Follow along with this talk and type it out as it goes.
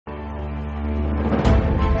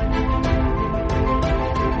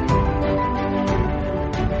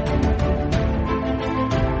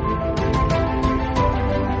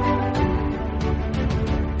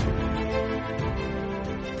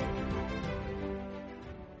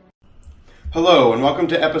Hello, and welcome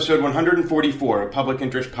to episode 144 of Public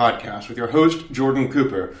Interest Podcast with your host, Jordan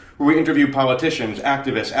Cooper, where we interview politicians,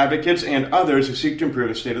 activists, advocates, and others who seek to improve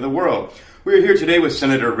the state of the world. We are here today with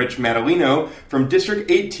Senator Rich Madaleno from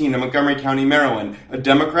District 18 of Montgomery County, Maryland, a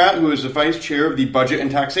Democrat who is the vice chair of the Budget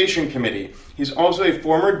and Taxation Committee. He's also a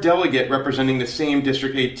former delegate representing the same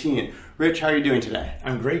District 18. Rich, how are you doing today?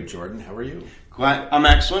 I'm great, Jordan. How are you? I'm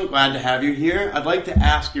excellent. Glad to have you here. I'd like to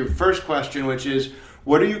ask your first question, which is,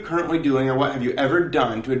 what are you currently doing, or what have you ever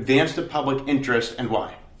done to advance the public interest, and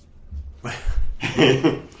why?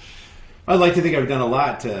 I'd like to think I've done a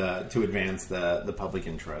lot to advance the public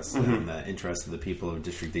interest and the interest of the people of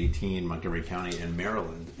District 18, Montgomery County, and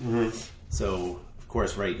Maryland. So, of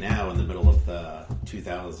course, right now, in the middle of the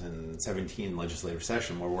 2017 legislative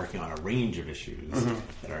session, we're working on a range of issues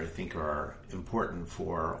that I think are important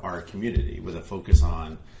for our community, with a focus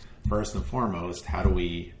on, first and foremost, how do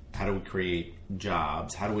we create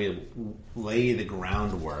jobs? How do we lay the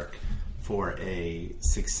groundwork for a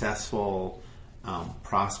successful,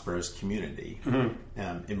 prosperous community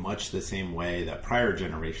in much the same way that prior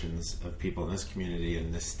generations of people in this community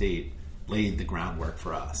and this state laid the groundwork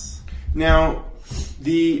for us? Now,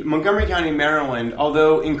 the Montgomery County, Maryland,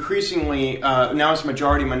 although increasingly now it's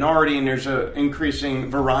majority minority and there's an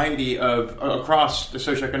increasing variety of across the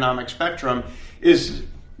socioeconomic spectrum, is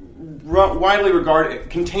widely regarded,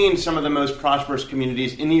 contains some of the most prosperous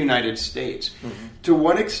communities in the United States. To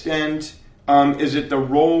what extent is it the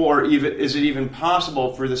role, or even is it even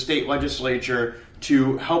possible for the state legislature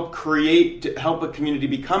to help a community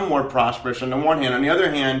become more prosperous on the one hand? On the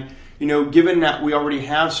other hand, given that we already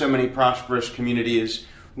have so many prosperous communities,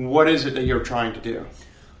 what is it that you're trying to do?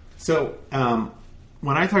 So,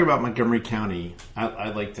 when I talk about Montgomery County, I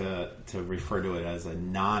like to refer to it as a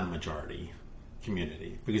non-majority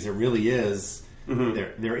community, because it really is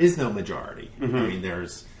there is no majority. I mean,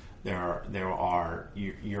 there are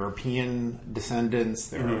European descendants,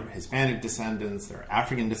 there are Hispanic descendants, there are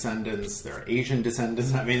African descendants, there are Asian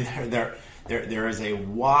descendants. I mean, there is a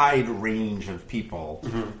wide range of people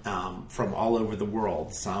from all over the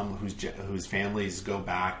world. Some whose families go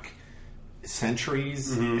back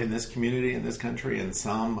centuries in this community, in this country, and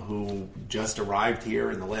some who just arrived here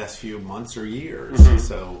in the last few months or years.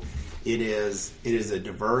 So it is a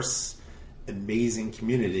diverse, amazing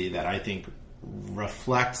community that I think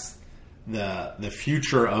reflects the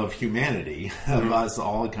future of humanity, of us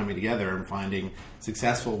all coming together and finding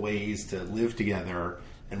successful ways to live together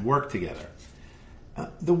and work together.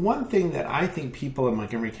 The one thing that I think people in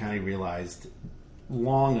Montgomery County realized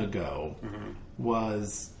long ago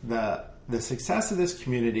was that the success of this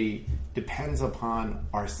community depends upon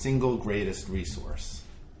our single greatest resource,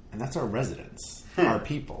 and that's our residents, our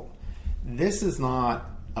people. This is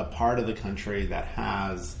not a part of the country that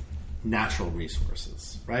has natural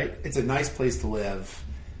resources, right? It's a nice place to live.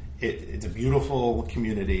 It's a beautiful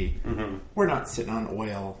community. We're not sitting on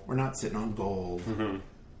oil. We're not sitting on gold.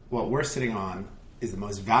 What we're sitting on is the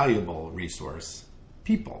most valuable resource: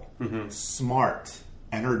 people. Smart,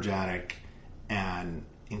 energetic, and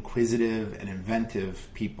inquisitive and inventive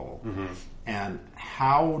people. And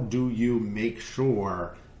how do you make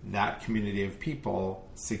sure that community of people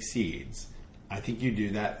succeeds? I think you do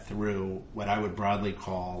that through what I would broadly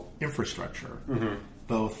call infrastructure,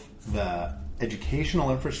 both the educational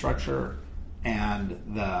infrastructure and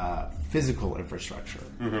the physical infrastructure.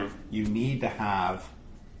 You need to have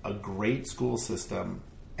a great school system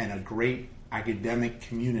and a great academic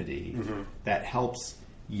community that helps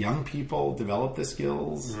young people develop the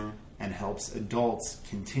skills and helps adults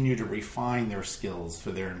continue to refine their skills for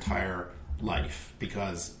their entire life,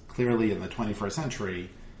 because clearly in the 21st century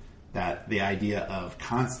that the idea of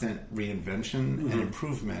constant reinvention and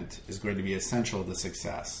improvement is going to be essential to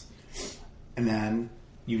success. And then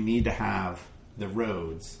you need to have the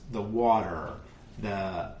roads, the water,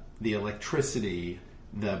 the electricity,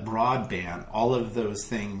 the broadband, all of those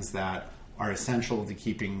things that are essential to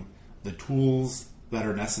keeping the tools that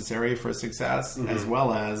are necessary for success, as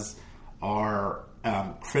well as are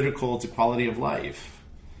critical to quality of life.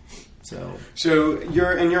 So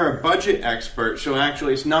you're a budget expert. So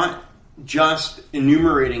actually, it's not just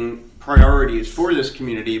enumerating priorities for this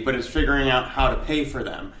community, but it's figuring out how to pay for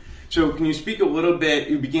them. So can you speak a little bit?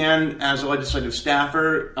 You began as a legislative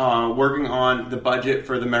staffer working on the budget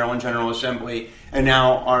for the Maryland General Assembly, and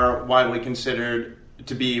now are widely considered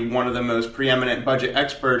to be one of the most preeminent budget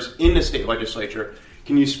experts in the state legislature.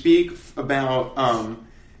 Can you speak about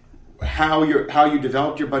how you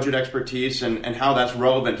developed your budget expertise and how that's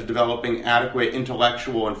relevant to developing adequate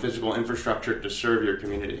intellectual and physical infrastructure to serve your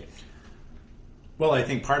community? Well, I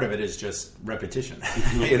think part of it is just repetition.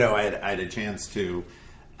 I had a chance to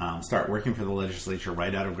start working for the legislature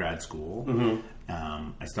right out of grad school.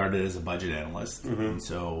 I started as a budget analyst, and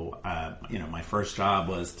so my first job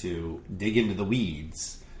was to dig into the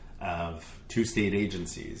weeds of 2 state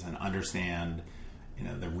agencies and understand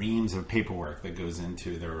the reams of paperwork that goes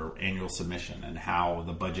into their annual submission and how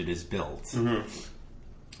the budget is built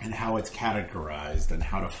and how it's categorized and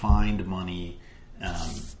how to find money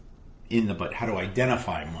in the budget, how to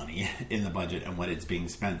identify money in the budget and what it's being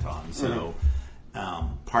spent on. So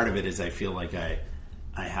part of it is I feel like I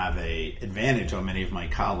have a advantage on many of my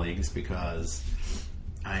colleagues because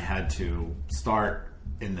I had to start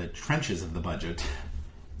in the trenches of the budget.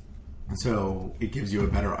 So it gives you a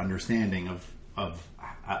better understanding of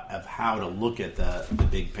how to look at the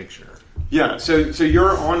big picture. Yeah, so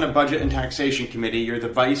you're on the Budget and Taxation Committee, you're the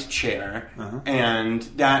vice chair, and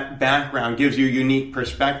that background gives you a unique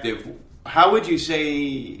perspective. How would you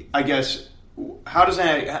say, I guess, how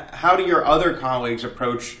do your other colleagues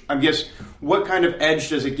approach, I guess, what kind of edge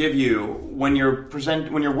does it give you when you're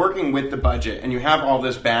working with the budget and you have all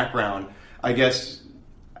this background? I guess,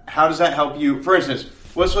 how does that help you? For instance,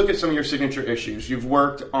 let's look at some of your signature issues. You've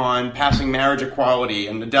worked on passing marriage equality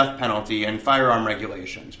and the death penalty and firearm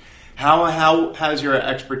regulations. How has your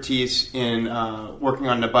expertise in working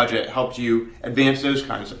on the budget helped you advance those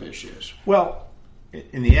kinds of issues? Well,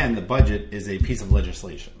 in the end, the budget is a piece of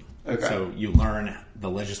legislation. Okay. So you learn the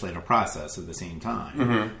legislative process at the same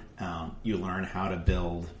time. You learn how to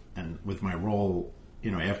build, and with my role,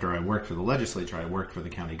 after I worked for the legislature, I worked for the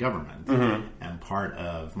county government. And part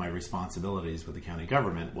of my responsibilities with the county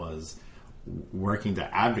government was working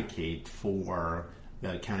to advocate for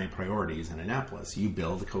the county priorities in Annapolis. You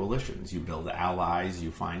build coalitions, you build allies, you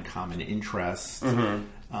find common interests, and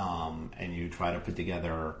you try to put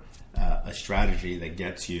together a strategy that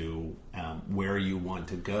gets you where you want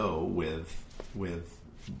to go with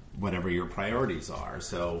whatever your priorities are.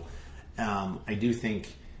 So I do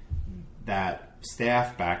think that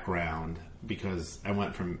staff background, because I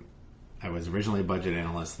was originally a budget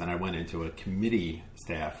analyst, then I went into a committee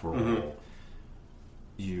staff role.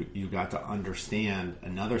 You got to understand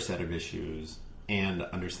another set of issues and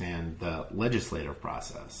understand the legislative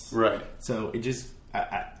process. Right. So it just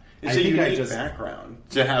It's a unique background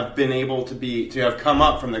to have been able to have come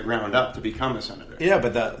up from the ground up to become a senator. Yeah,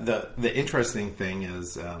 but the interesting thing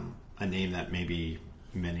is a name that maybe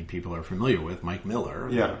many people are familiar with, Mike Miller,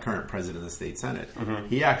 the current president of the state Senate.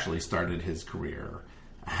 He actually started his career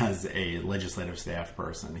as a legislative staff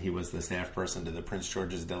person. He was the staff person to the Prince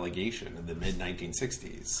George's delegation in the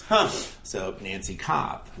mid-1960s. So Nancy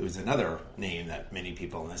Kopp, who's another name that many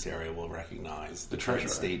people in this area will recognize, the treasurer.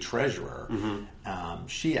 State treasurer,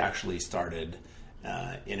 she actually started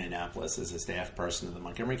in Annapolis as a staff person of the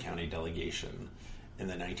Montgomery County delegation in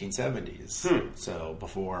the 1970s. So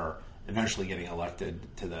before eventually getting elected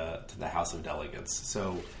to the House of Delegates.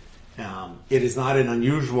 So it is not an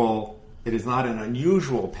unusual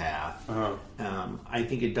path. I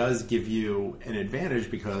think it does give you an advantage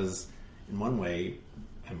because, in one way,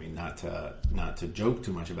 I mean, not to joke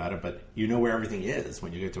too much about it, but you know where everything is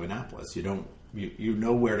when you get to Annapolis. You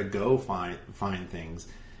know where to go find things,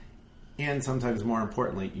 and sometimes more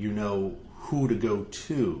importantly, you know who to go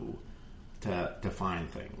to find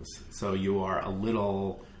things. So you are a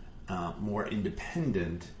little more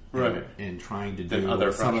independent. Right. In trying to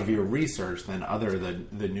do some of your research than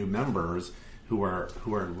the new members who are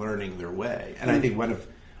learning their way. And I think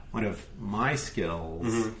one of my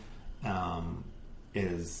skills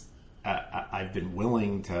is I've been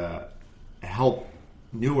willing to help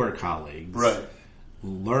newer colleagues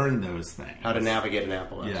learn those things. How to navigate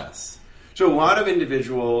Annapolis. Yes. So a lot of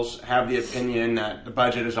individuals have the opinion that the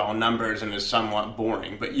budget is all numbers and is somewhat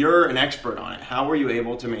boring, but you're an expert on it. How were you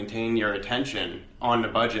able to maintain your attention on the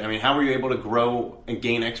budget? I mean, how were you able to grow and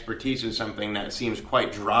gain expertise in something that seems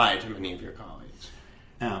quite dry to many of your colleagues?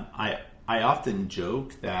 I often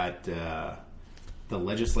joke that the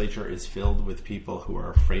legislature is filled with people who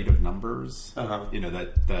are afraid of numbers.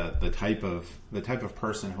 That the type of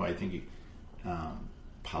person who I think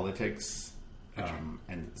politics.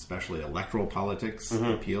 And especially electoral politics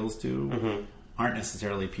appeals to aren't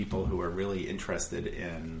necessarily people who are really interested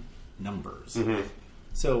in numbers.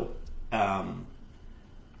 So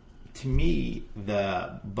to me,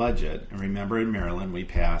 the budget, and remember in Maryland we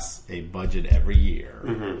pass a budget every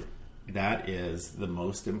year, that is the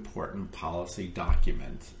most important policy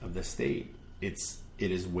document of the state. It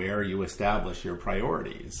is where you establish your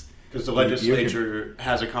priorities. Because the legislature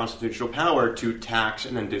has a constitutional power to tax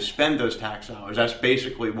and then to spend those tax dollars. That's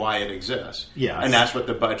basically why it exists. Yes. And that's what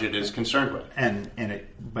the budget is concerned with.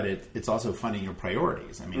 But it's also funding your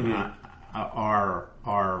priorities. I mean, our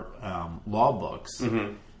law books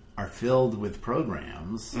are filled with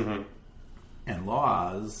programs and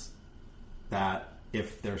laws that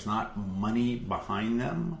if there's not money behind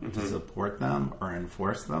them to support them or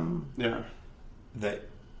enforce them, that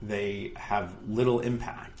they have little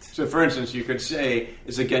impact. So, for instance, you could say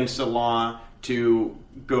it's against the law to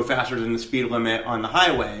go faster than the speed limit on the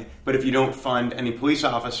highway, but if you don't fund any police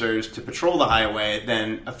officers to patrol the highway,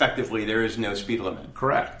 then effectively there is no speed limit.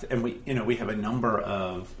 Correct. And we have a number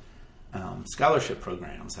of scholarship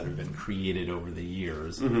programs that have been created over the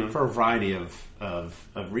years for a variety of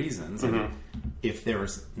reasons. And if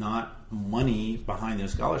there's not money behind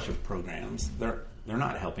those scholarship programs, they're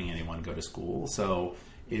not helping anyone go to school. So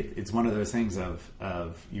it's one of those things of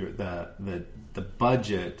the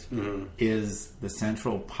budget is the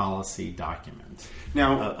central policy document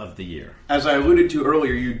of the year. As I alluded to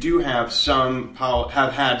earlier, you do have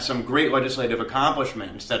have had some great legislative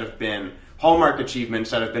accomplishments that have been hallmark achievements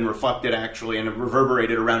that have been reflected actually and have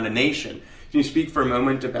reverberated around the nation. Can you speak for a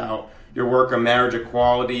moment about your work on marriage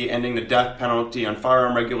equality, ending the death penalty, on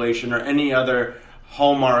firearm regulation, or any other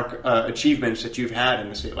hallmark achievements that you've had in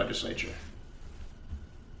the state legislature?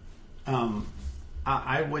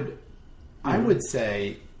 I would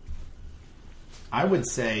say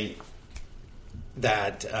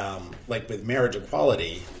that like with marriage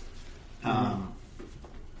equality,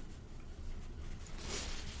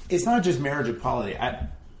 it's not just marriage equality.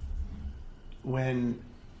 When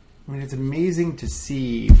it's amazing to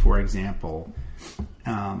see, for example,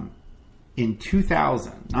 in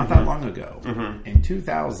 2000, not that long ago, in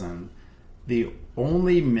 2000, the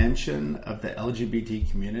only mention of the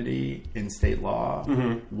LGBT community in state law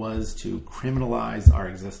was to criminalize our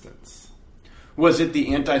existence. Was it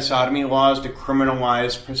the anti-sodomy laws to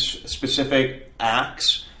criminalize specific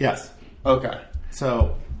acts? Yes. Okay.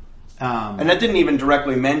 So, and that didn't even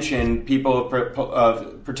directly mention people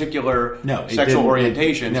of particular sexual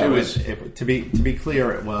orientations. To be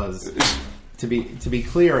clear, it was. To be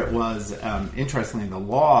clear, it was. Interestingly, the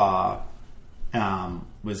law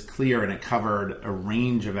was clear, and it covered a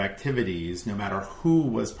range of activities, no matter who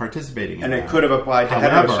was participating in and them. it could have applied to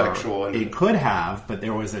heterosexual. It could have, but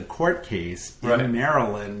there was a court case in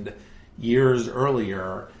Maryland years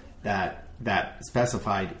earlier that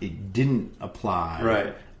specified it didn't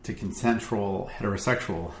apply to consensual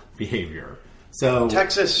heterosexual behavior. So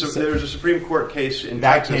Texas, there was a Supreme Court case in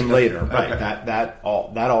that Texas. Came later, right? That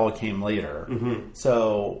all came later.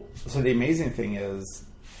 So the amazing thing is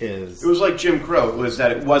it was like Jim Crow. It was that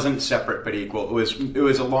it wasn't separate but equal. It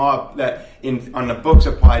was a law that on the books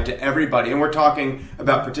applied to everybody, and we're talking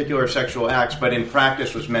about particular sexual acts, but in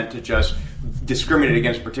practice was meant to just discriminate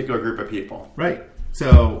against a particular group of people. Right.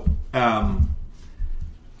 So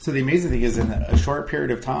the amazing thing is, in a short period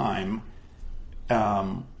of time,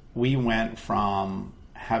 we went from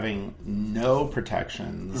having no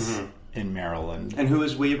protections in Maryland. And who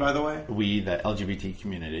is we, by the way? We, the LGBT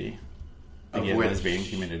community. The gay lesbian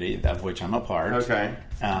community, of which I'm a part. Okay.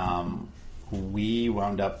 We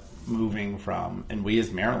wound up moving from, and we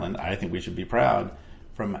as Maryland, I think we should be proud,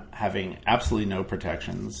 from having absolutely no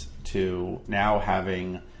protections to now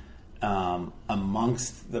having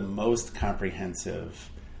amongst the most comprehensive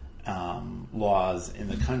laws in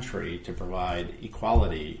the country to provide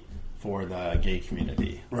equality for the gay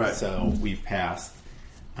community. Right. So we've passed,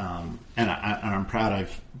 and I'm proud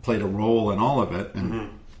I've played a role in all of it, and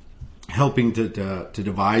helping to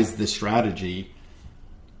devise this strategy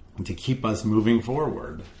to keep us moving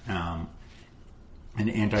forward. An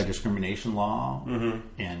anti-discrimination law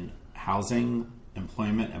and housing,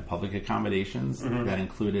 employment, and public accommodations that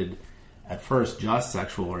included at first just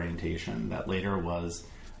sexual orientation, that later was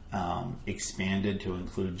expanded to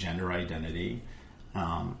include gender identity,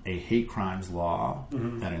 a hate crimes law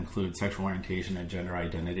that includes sexual orientation and gender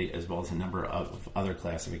identity, as well as a number of other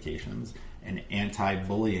classifications, an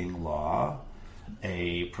anti-bullying law,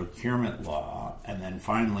 a procurement law, and then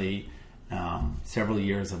finally several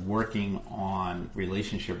years of working on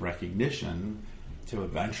relationship recognition to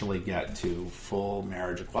eventually get to full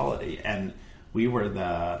marriage equality. And we were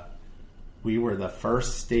the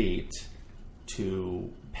first state to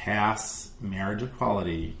pass marriage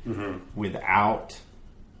equality without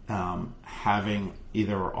having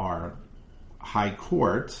either our high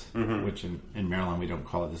court, which in Maryland we don't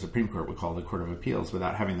call it the Supreme Court, we call it the Court of Appeals,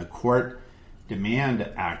 without having the court demand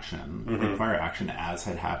action, require action, as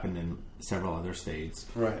had happened in several other states,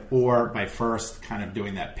 or by first kind of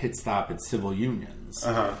doing that pit stop at civil unions.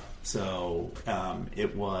 So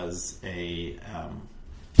it was a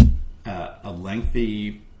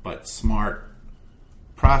lengthy but smart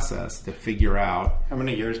process to figure out. How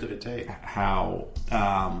many years did it take? How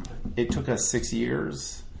it took us 6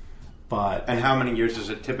 years. And how many years does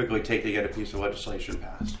it typically take to get a piece of legislation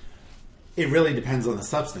passed? It really depends on the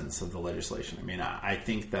substance of the legislation. I mean, I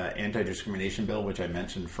think the anti-discrimination bill, which I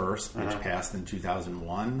mentioned first, which passed in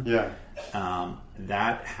 2001,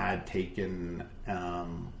 that had taken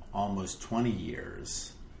almost 20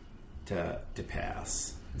 years to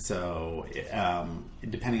pass. So,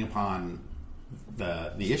 depending upon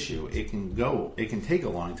the issue, it can take a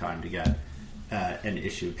long time to get an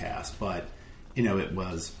issue passed. But it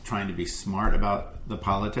was trying to be smart about the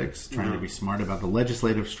politics, trying to be smart about the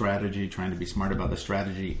legislative strategy, trying to be smart about the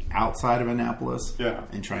strategy outside of Annapolis,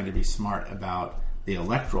 and trying to be smart about the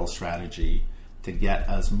electoral strategy to get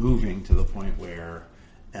us moving to the point where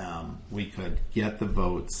we could get the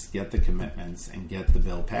votes, get the commitments, and get the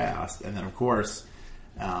bill passed. And then, of course,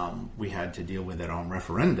 we had to deal with it on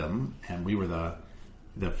referendum, and we were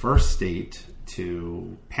the first state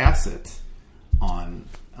to pass it on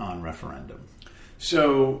referendum.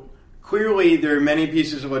 So clearly there are many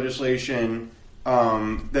pieces of legislation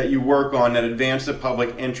that you work on that advance the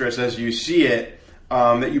public interest as you see it,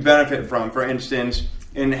 that you benefit from. For instance,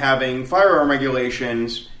 in having firearm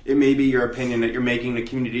regulations, it may be your opinion that you're making the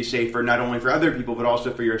community safer not only for other people but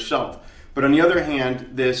also for yourself. But on the other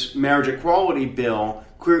hand, this marriage equality bill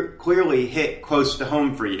clearly hit close to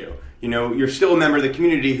home for you. You're still a member of the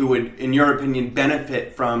community who would, in your opinion,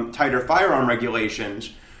 benefit from tighter firearm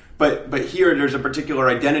regulations. But here there's a particular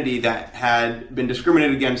identity that had been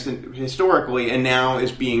discriminated against historically and now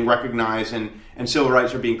is being recognized and civil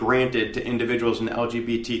rights are being granted to individuals in the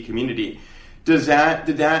LGBT community. How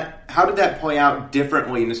did that play out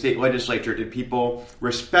differently in the state legislature? Did people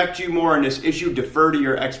respect you more on this issue, defer to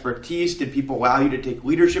your expertise? Did people allow you to take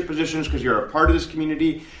leadership positions because you're a part of this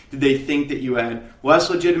community? Did they think that you had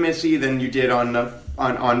less legitimacy than you did on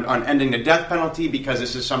ending the death penalty because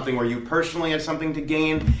this is something where you personally had something to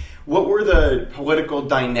gain? What were the political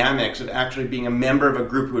dynamics of actually being a member of a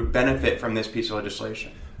group who would benefit from this piece of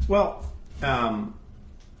legislation? Well,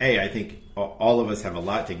 I think all of us have a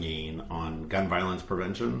lot to gain on gun violence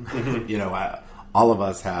prevention. All of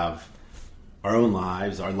us have our own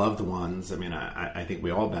lives, our loved ones. I mean, I think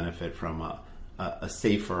we all benefit from a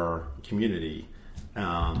safer community.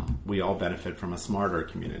 We all benefit from a smarter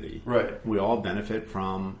community. Right. We all benefit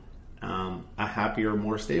from a happier,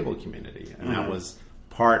 more stable community. And that was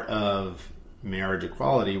part of marriage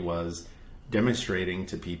equality, was demonstrating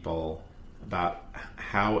to people about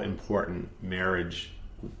how important marriage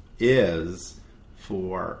is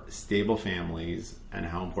for stable families and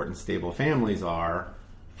how important stable families are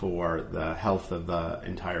for the health of the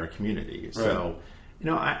entire community. Right. So,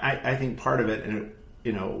 I think part of it, and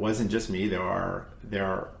it wasn't just me. There are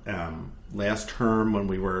last term when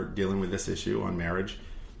we were dealing with this issue on marriage,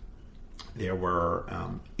 there were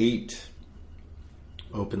 8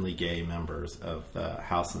 openly gay members of the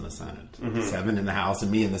House and the Senate, 7 in the House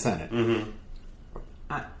and me in the Senate.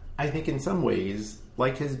 I think in some ways,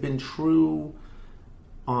 like has been true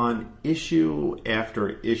on issue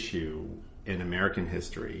after issue in American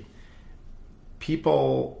history,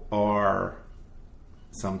 people are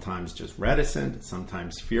sometimes just reticent,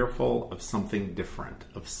 sometimes fearful of something different,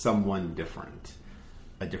 of someone different.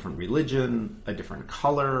 A different religion, a different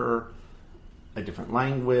color, a different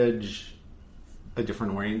language, a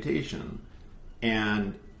different orientation.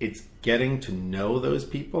 And it's getting to know those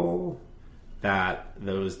people, that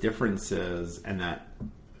those differences and that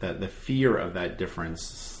the fear of that difference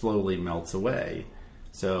slowly melts away.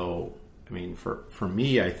 So, I mean, for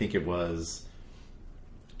me, I think it was,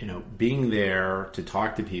 being there to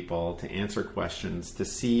talk to people, to answer questions, to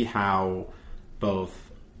see how both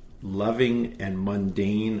loving and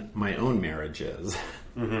mundane my own marriage is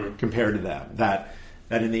compared to them. That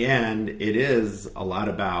in the end, it is a lot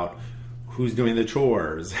about who's doing the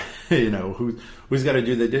chores, who's got to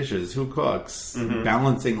do the dishes, who cooks,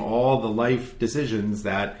 balancing all the life decisions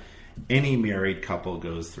that any married couple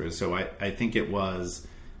goes through. So I think it was,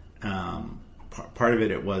 part of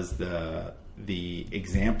it was the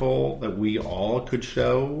example that we all could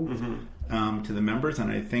show to the members, and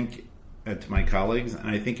I think to my colleagues, and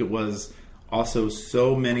I think it was also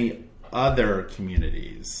so many other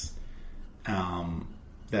communities,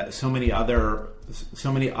 that so many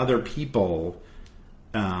other people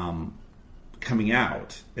coming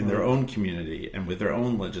out in their own community and with their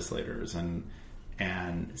own legislators, and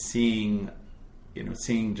seeing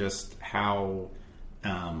just how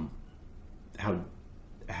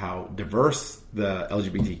diverse the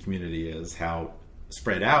LGBT community is, how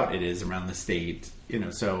spread out it is around the state.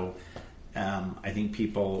 So I think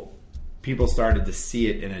people started to see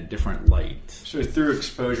it in a different light. So through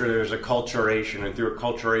exposure, there's acculturation, and through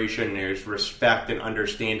acculturation, there's respect and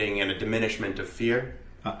understanding and a diminishment of fear?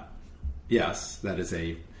 Yes, that is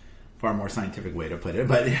a far more scientific way to put it.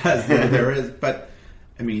 But yes, there is. But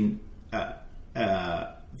I mean,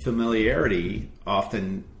 familiarity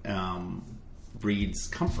often breeds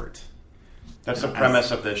comfort. That's the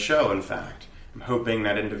premise of this show, in fact. I'm hoping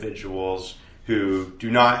that individuals who do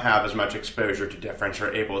not have as much exposure to difference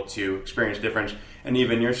are able to experience difference. And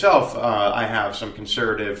even yourself, I have some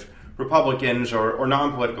conservative Republicans or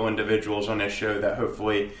non-political individuals on this show that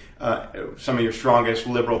hopefully some of your strongest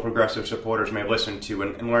liberal progressive supporters may listen to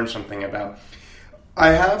and learn something about. I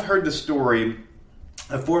have heard the story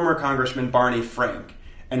of former Congressman Barney Frank,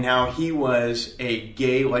 and how he was a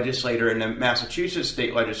gay legislator in the Massachusetts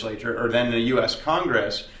state legislature, or then the U.S.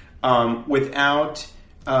 Congress, without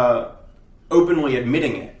openly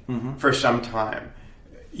admitting it for some time.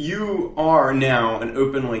 You are now an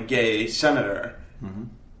openly gay senator,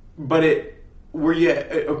 but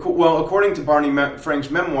according to Barney Frank's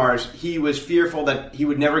memoirs, he was fearful that he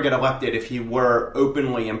would never get elected if he were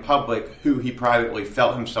openly in public who he privately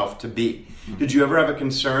felt himself to be. Did you ever have a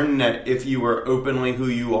concern that if you were openly who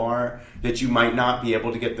you are, that you might not be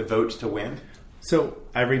able to get the votes to win? So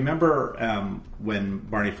I remember when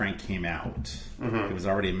Barney Frank came out, he was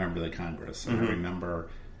already a member of the Congress. And I remember,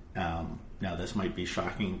 now this might be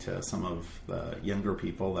shocking to some of the younger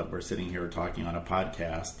people that were sitting here talking on a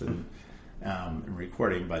podcast and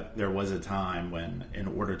recording, but there was a time when, in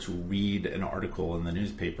order to read an article in the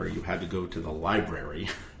newspaper, you had to go to the library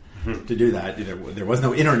to do that. There was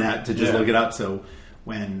no internet to just look it up. So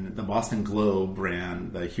when the Boston Globe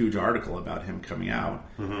ran the huge article about him coming out,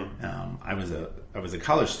 I was a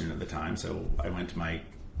college student at the time, so I went to my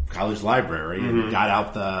college library and got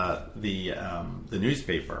out the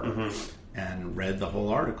newspaper and read the whole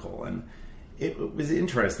article, and it was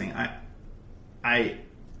interesting. I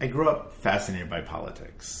grew up fascinated by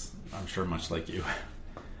politics. I'm sure much like you.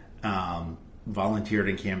 Volunteered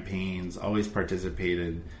in campaigns, always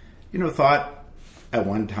participated. Thought at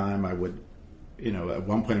one time I would, at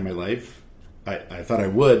one point in my life, I thought I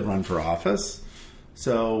would run for office.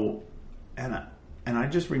 So, and I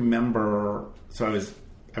just remember, so I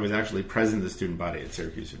was actually president of the student body at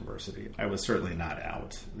Syracuse University. I was certainly not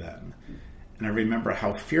out then. And I remember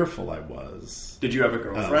how fearful I was. Did you have a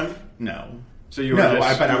girlfriend? No. So you were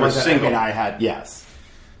I was single. I had, yes.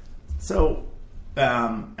 So,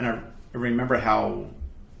 and I remember how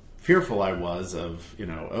fearful I was of,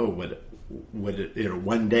 would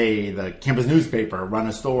one day the campus newspaper run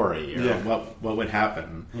a story, or what would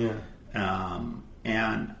happen?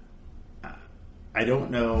 And I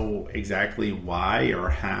don't know exactly why or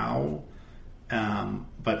how,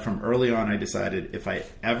 but from early on I decided if I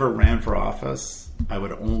ever ran for office, I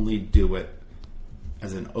would only do it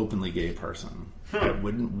as an openly gay person. I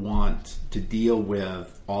wouldn't want to deal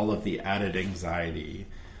with all of the added anxiety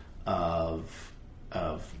of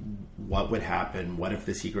what would happen, what if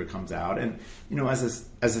the secret comes out. And as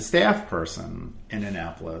a staff person in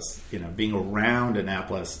Annapolis, being around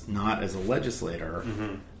Annapolis, not as a legislator,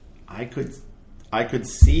 I could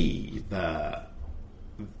see the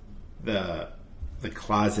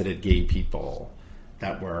closeted gay people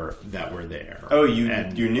that were there. Oh,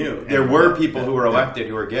 you knew there were people who were elected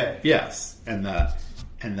who were gay. Yes, and the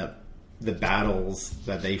battles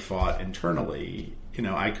that they fought internally.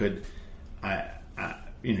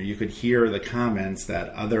 You could hear the comments that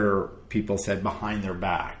other people said behind their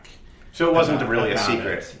back. So it wasn't really a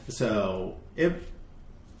secret. It. So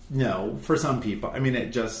for some people,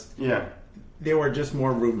 there were just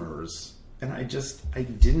more rumors, and I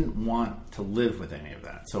didn't want to live with any of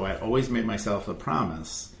that. So I always made myself a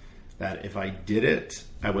promise that if I did it,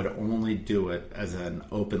 I would only do it as an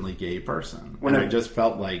openly gay person. And I just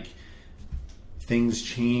felt like things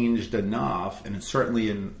changed enough, and certainly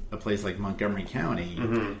in a place like Montgomery County,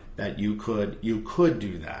 that you could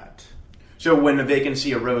do that. So when a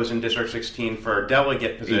vacancy arose in District 16 for a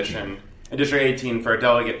delegate position, in District 18 for a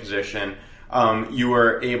delegate position, you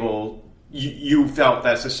were able. You felt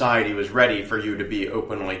that society was ready for you to be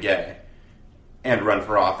openly gay and run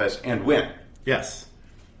for office and win. Yes,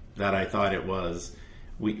 that I thought it was.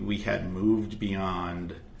 We had moved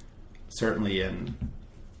beyond, certainly in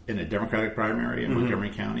a Democratic primary in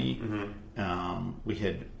Montgomery County.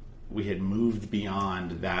 We had moved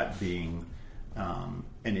beyond that being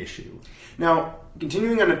an issue. Now,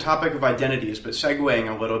 continuing on the topic of identities, but segueing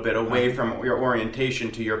a little bit away from your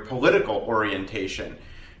orientation to your political orientation.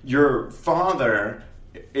 Your father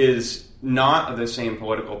is not of the same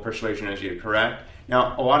political persuasion as you, correct?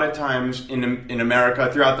 Now, a lot of times in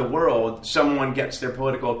America, throughout the world, someone gets their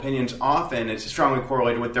political opinions often. It's strongly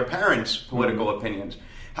correlated with their parents' political opinions.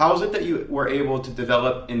 How is it that you were able to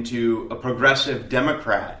develop into a progressive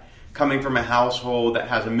Democrat coming from a household that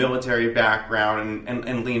has a military background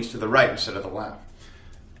and leans to the right instead of the left?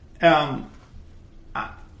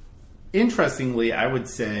 Interestingly, I would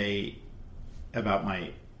say about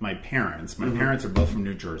my parents. My parents are both from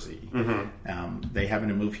New Jersey. They happened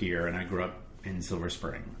to move here, and I grew up in Silver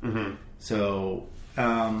Spring. So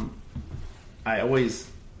I always,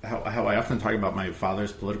 how I often talk about my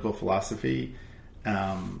father's political philosophy,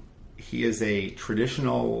 he is a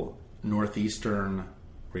traditional Northeastern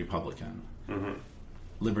Republican,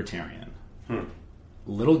 libertarian.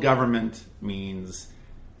 Little government means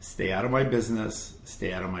stay out of my business,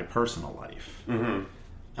 stay out of my personal life. And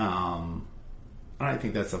I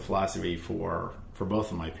think that's a philosophy for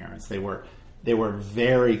both of my parents. They were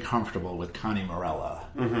very comfortable with Connie Morella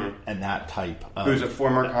and that type of... Who's a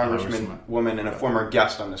former congresswoman and a former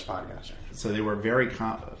guest on this podcast. So they were very...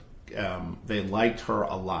 they liked her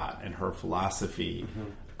a lot and her philosophy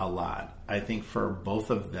a lot. I think for both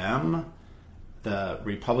of them, the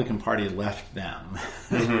Republican Party left them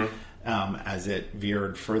as it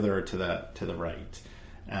veered further to the right.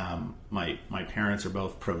 My parents are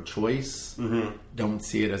both pro-choice, don't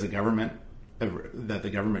see it as a government, that the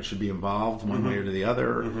government should be involved one way or to the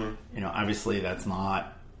other. Obviously that's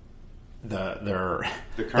not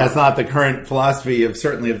that's not the current philosophy of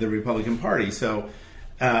certainly of the Republican Party. So,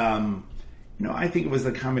 I think it was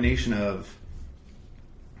the combination of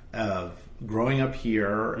growing up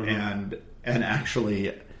here and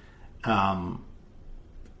actually,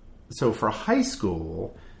 so for high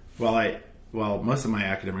school, while most of my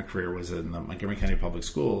academic career was in the Montgomery County Public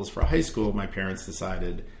Schools, for high school, my parents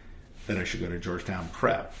decided that I should go to Georgetown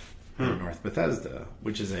Prep in North Bethesda,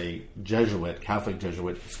 which is a Catholic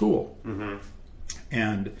Jesuit school.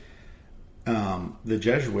 And the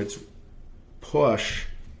Jesuits push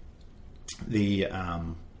the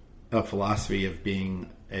a philosophy of being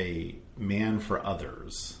a man for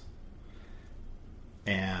others.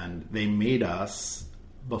 And they made us,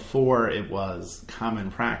 before it was common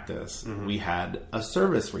practice, we had a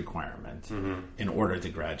service requirement in order to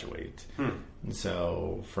graduate. And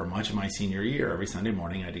so for much of my senior year, every Sunday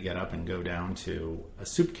morning I had to get up and go down to a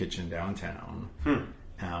soup kitchen downtown.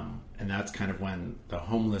 And that's kind of when the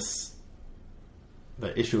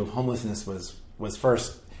issue of homelessness was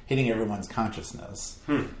first hitting everyone's consciousness.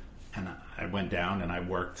 And I went down and I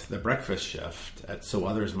worked the breakfast shift at So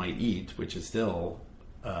Others Might Eat, which is still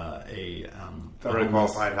a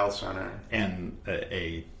qualified health center and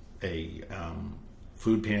a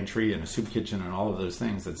food pantry and a soup kitchen and all of those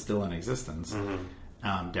things that's still in existence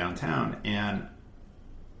downtown, and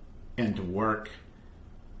to work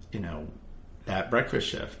that breakfast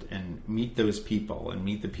shift and meet those people and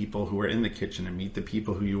meet the people who are in the kitchen and meet the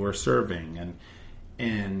people who you are serving,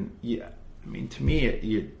 and yeah, I mean, to me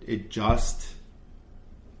it just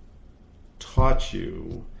taught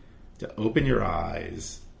you to open your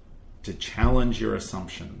eyes, to challenge your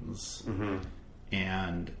assumptions,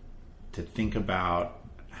 and to think about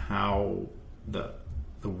how the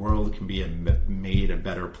world can be made a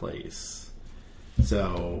better place.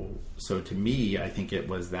 So to me, I think it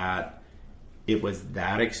was that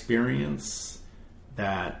experience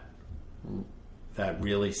that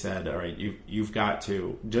really said, all right, you've got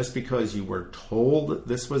to, just because you were told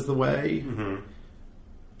this was the way,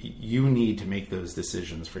 you need to make those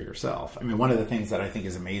decisions for yourself. I mean, one of the things that I think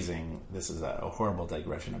is amazing, this is a horrible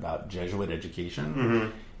digression about Jesuit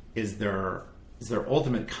education, is their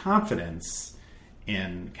ultimate confidence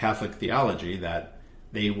in Catholic theology that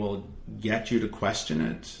they will get you to question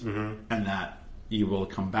it and that you will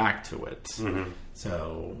come back to it.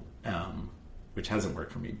 So, which hasn't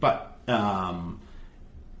worked for me, but I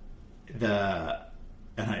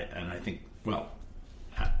think, well,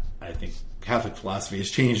 I think Catholic philosophy has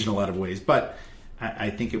changed in a lot of ways, but I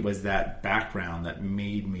think it was that background that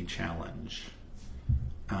made me challenge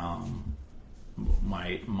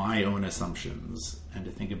my own assumptions and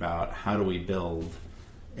to think about how do we build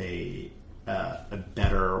a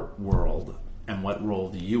better world, and what role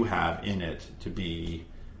do you have in it to be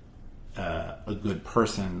a good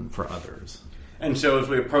person for others. And so as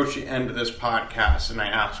we approach the end of this podcast and I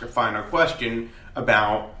ask a final question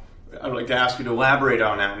about, I'd like to ask you to elaborate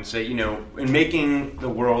on that and say, in making the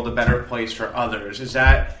world a better place for others, is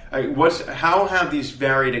that, how have these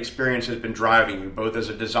varied experiences been driving you, both as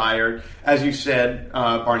a desire, as you said,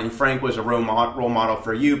 Barney Frank was a role model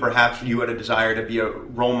for you, perhaps you had a desire to be a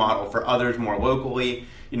role model for others more locally,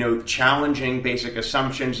 challenging basic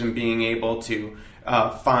assumptions and being able to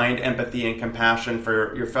find empathy and compassion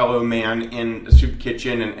for your fellow man in the soup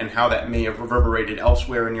kitchen and how that may have reverberated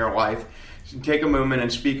elsewhere in your life. So take a moment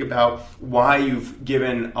and speak about why you've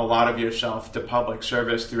given a lot of yourself to public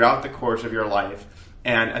service throughout the course of your life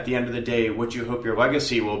and at the end of the day, what you hope your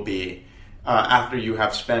legacy will be after you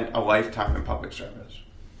have spent a lifetime in public service?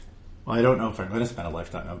 Well, I don't know if I'm going to spend a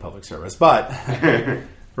lifetime in public service, but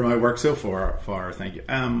for my work so far, thank you.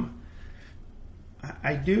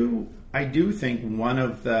 I do think one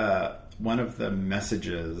of the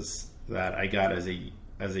messages that I got as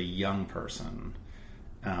a young person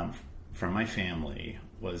from my family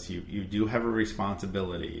was you do have a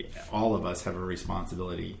responsibility. All of us have a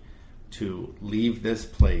responsibility to leave this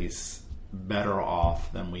place better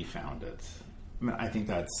off than we found it. I mean, I think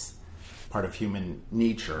that's part of human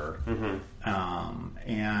nature.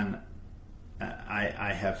 And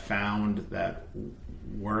I have found that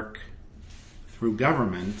work through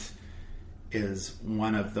government is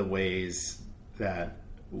one of the ways that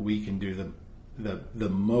we can do the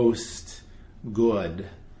most good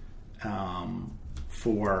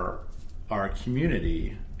for our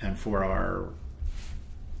community and for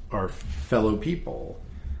our fellow people,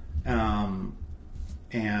 and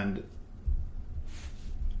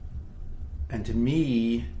to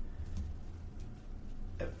me,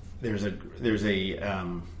 there's a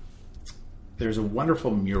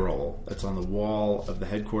wonderful mural that's on the wall of the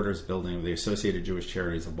headquarters building of the Associated Jewish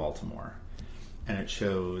Charities of Baltimore, and it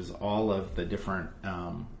shows all of the different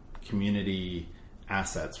community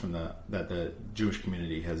assets that the Jewish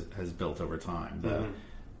community has built over time.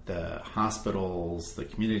 The hospitals, the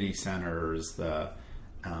community centers, the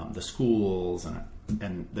schools,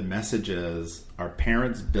 and the messages: our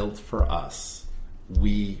parents built for us,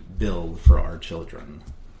 we build for our children.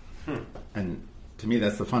 And to me,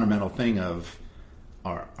 that's the fundamental thing of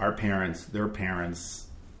our parents, their parents.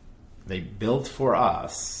 They built for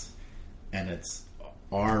us, and it's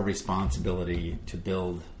our responsibility to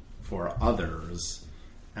build for others,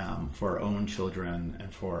 for our own children,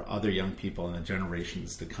 and for other young people in the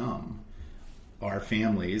generations to come. Our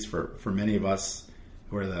families, for many of us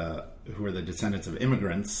who are the descendants of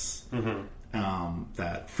immigrants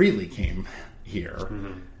that freely came here,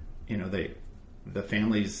 the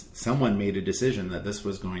families, someone made a decision that this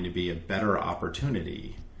was going to be a better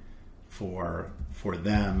opportunity for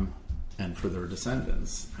them and for their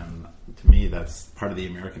descendants. And to me, that's part of the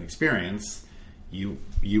American experience.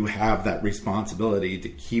 You have that responsibility to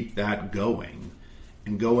keep that going,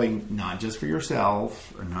 and going not just for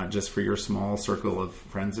yourself or not just for your small circle of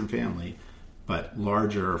friends and family, but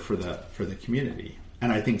larger for the community.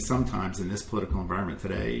 And I think sometimes in this political environment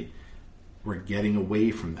today, we're getting away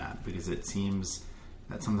from that, because it seems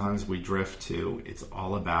that sometimes we drift to, it's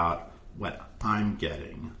all about what I'm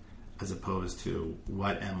getting as opposed to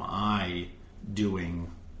what am I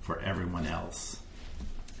doing for everyone else.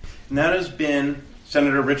 And that has been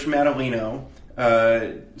Senator Rich Madaleno,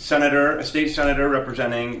 a state senator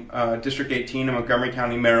representing District 18 in Montgomery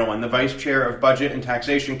County, Maryland, the vice chair of Budget and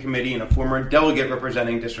Taxation Committee, and a former delegate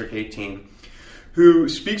representing District 18, who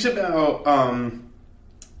speaks about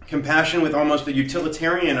compassion with almost a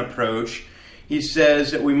utilitarian approach. He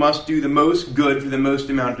says that we must do the most good for the most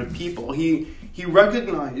amount of people. He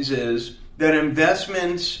recognizes that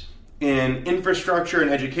investments in infrastructure, in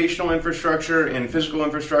educational infrastructure, in physical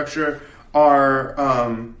infrastructure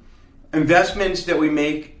are investments that we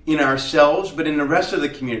make in ourselves, but in the rest of the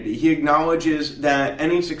community. He acknowledges that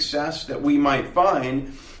any success that we might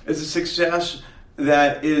find is a success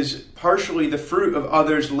that is partially the fruit of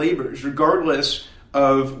others' labors, regardless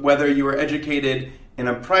of whether you were educated in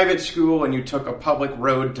a private school and you took a public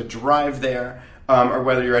road to drive there, or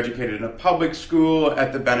whether you're educated in a public school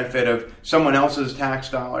at the benefit of someone else's tax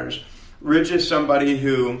dollars. Rich is somebody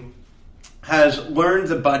who has learned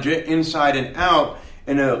the budget inside and out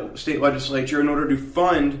in a state legislature in order to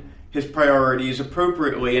fund his priorities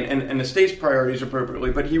appropriately and the state's priorities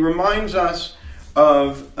appropriately. But he reminds us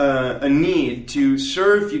of a need to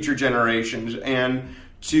serve future generations and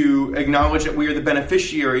to acknowledge that we are the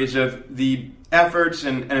beneficiaries of the efforts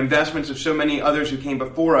and investments of so many others who came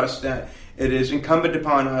before us, that it is incumbent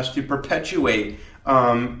upon us to perpetuate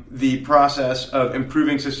the process of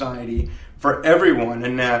improving society for everyone,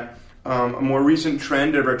 and that a more recent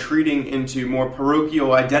trend of retreating into more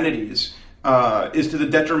parochial identities is to the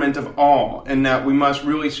detriment of all, and that we must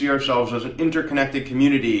really see ourselves as an interconnected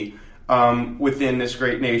community within this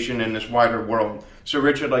great nation and this wider world. So,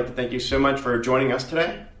 Rich, I'd like to thank you so much for joining us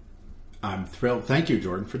today. I'm thrilled. Thank you,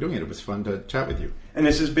 Jordan, for doing it. It was fun to chat with you. And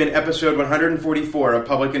this has been episode 144 of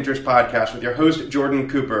Public Interest Podcast with your host, Jordan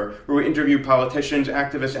Cooper, where we interview politicians,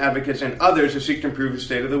 activists, advocates, and others who seek to improve the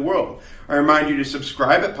state of the world. I remind you to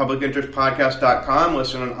subscribe at publicinterestpodcast.com,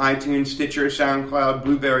 listen on iTunes, Stitcher, SoundCloud,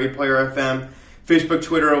 Blueberry, Player FM, Facebook,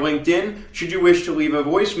 Twitter, or LinkedIn. Should you wish to leave a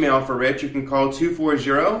voicemail for Rich, you can call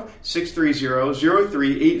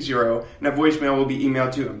 240-630-0380, and a voicemail will be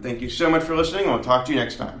emailed to him. Thank you so much for listening, and we'll talk to you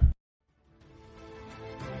next time.